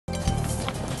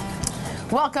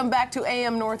Welcome back to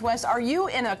AM Northwest. Are you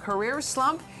in a career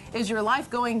slump? Is your life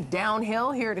going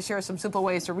downhill? Here to share some simple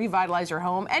ways to revitalize your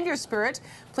home and your spirit,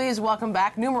 please welcome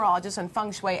back numerologist and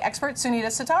Feng Shui expert, Sunita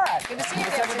Sitara. Good to see you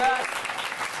again.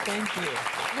 Thank you.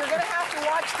 You're going to have to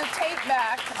watch the tape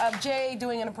back of Jay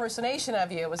doing an impersonation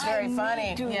of you. It was very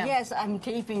funny. Yeah. Yes, I'm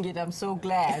taping it. I'm so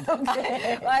glad.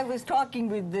 Okay. I was talking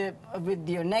with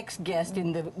your next guest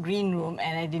in the green room,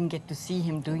 and I didn't get to see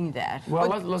him doing that. Well,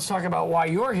 let's talk about why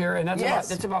you're here, and that's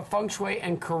Yes. about Feng Shui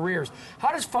and careers. How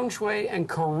does Feng Shui and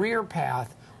career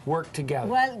path work together?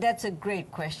 Well, that's a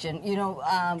great question. You know,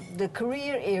 the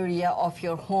career area of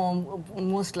your home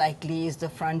most likely is the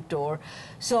front door.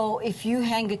 So if you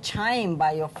hang a chime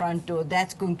by your front door,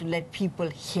 that's going to let people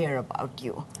hear about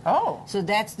you. Oh. So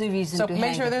that's the reason So to make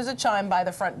hang sure there's a chime by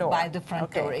the front door. by the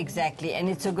front door, exactly. And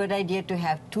it's a good idea to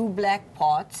have 2 black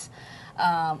pots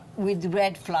with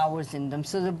red flowers in them.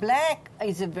 So the black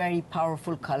is a very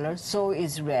powerful color, so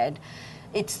is red.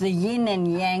 It's the yin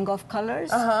and yang of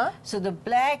colors. So the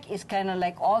black is kind of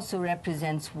like also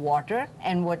represents water,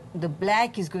 and what the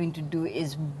black is going to do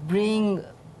is bring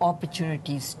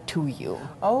opportunities to you.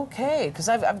 Okay, because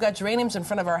I've got geraniums in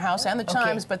front of our house and the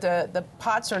chimes, but the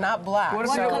pots are not black. What if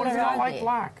What you color don't are like they?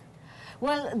 black?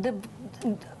 Well, the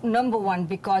number one,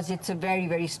 because it's a very,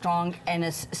 very strong and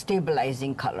a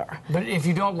stabilizing color. But if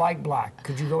you don't like black,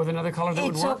 could you go with another color that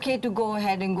would It's work? okay to go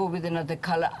ahead and go with another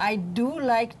color. I do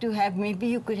like to have, maybe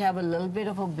you could have a little bit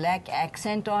of a black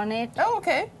accent on it. Oh,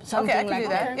 okay. Something okay, I can like do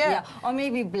that. Yeah. Or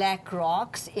maybe black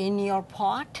rocks in your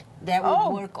pot. That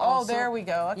would work also. Oh, there we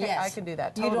go. Okay, yes. I can do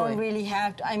that. You Totally. don't really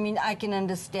have to. I mean, I can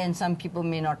understand some people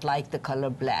may not like the color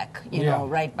black, you Yeah. know,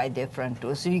 right by their front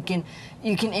door. So you can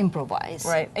improvise.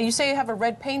 Right. And you say you have a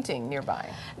red painting nearby.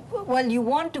 Well, you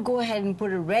want to go ahead and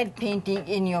put a red painting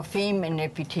in your fame and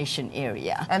reputation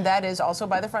area. And that is also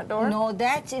by the front door? No,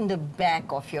 that's in the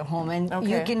back of your home, and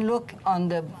you can look on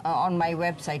the on my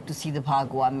website to see the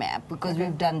Bhagwa map, because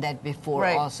we've done that before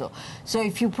also. So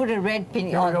if you put a red painting,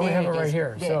 Here we go, we have it right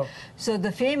here. There. So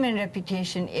the fame and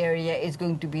reputation area is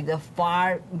going to be the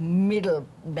far middle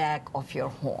back of your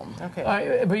home.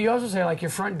 Okay. But you also say, like,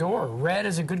 your front door. Red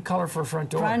is a good color for a front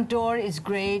door. Front door is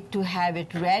great to have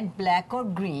it red, black, or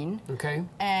green. Okay.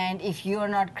 And if you're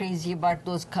not crazy about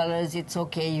those colors, it's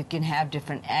okay. You can have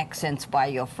different accents by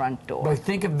your front door. But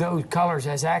think of those colors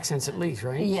as accents at least,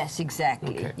 right? Yes,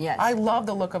 exactly. Okay. Yes. I love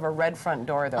the look of a red front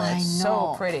door, though. I It's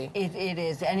know. so pretty. It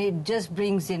is, and it just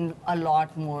brings in a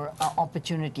lot more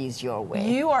opportunities your way.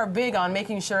 You are big on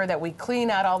making sure that we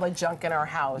clean out all the junk in our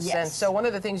house. Yes. And so one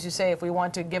of the things you say if we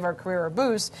want to give our career a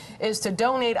boost is to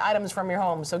donate items from your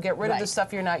home. So get rid of the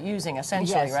stuff you're not using,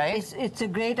 essentially, Yes, right? it's a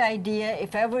great idea.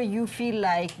 If ever you feel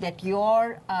like that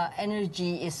your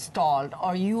energy is stalled,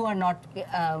 or you are not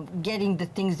getting the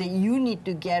things that you need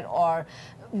to get, or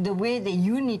the way that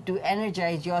you need to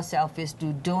energize yourself is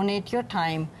to donate your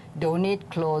time, donate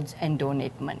clothes, and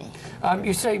donate money.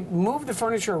 You say move the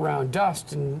furniture around,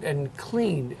 dust and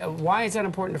clean. Why is that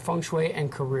important to Feng Shui and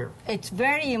career? It's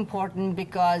very important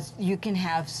because you can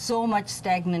have so much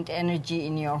stagnant energy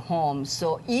in your home.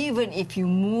 So even if you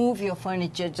move your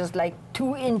furniture just like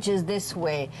 2 inches this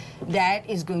way, that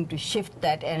is going to shift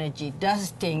that energy.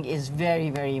 Dusting is very,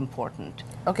 very important.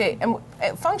 Okay, and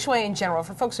Feng Shui in general,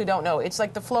 for folks who don't know, it's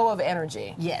like the flow of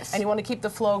energy. Yes. And you want to keep the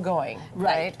flow going,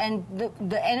 right? And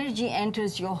the energy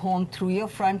enters your home through your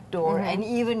front door, and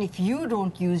even if you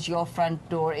don't use your front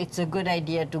door, it's a good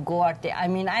idea to go out there. I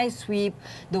mean, I sweep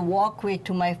the walkway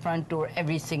to my front door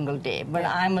every single day, but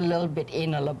I'm a little bit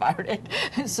anal about it.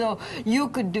 So you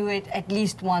could do it at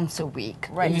least once a week.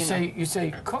 Right. And you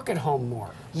say cook at home more.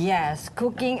 Yes,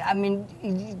 cooking, I mean,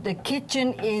 the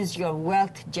kitchen is your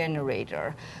wealth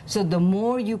generator. So the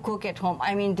more you cook at home,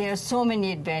 I mean, there are so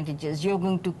many advantages. You're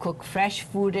going to cook fresh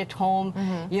food at home.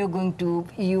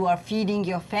 You are feeding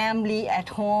your family at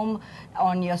home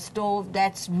on your stove.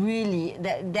 That's really,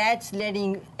 that's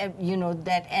letting, you know,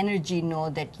 that energy know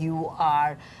that you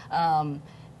are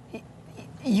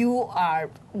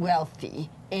wealthy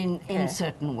in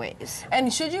certain ways.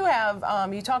 And should you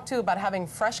have, you talked too about having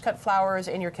fresh cut flowers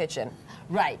in your kitchen.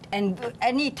 Right, and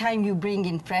anytime you bring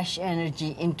in fresh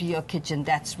energy into your kitchen,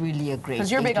 that's really a great thing.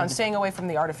 Because you're big on staying away from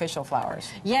the artificial flowers.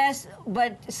 Yes,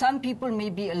 but some people may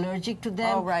be allergic to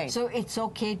them. Oh, right. So it's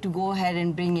okay to go ahead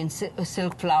and bring in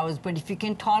silk flowers, but if you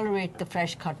can tolerate the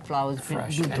fresh cut flowers,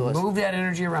 Fresh. do And those. move that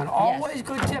energy around. Always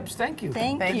good tips. Thank you.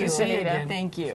 Thank you. you, Sunita. again. Thank you.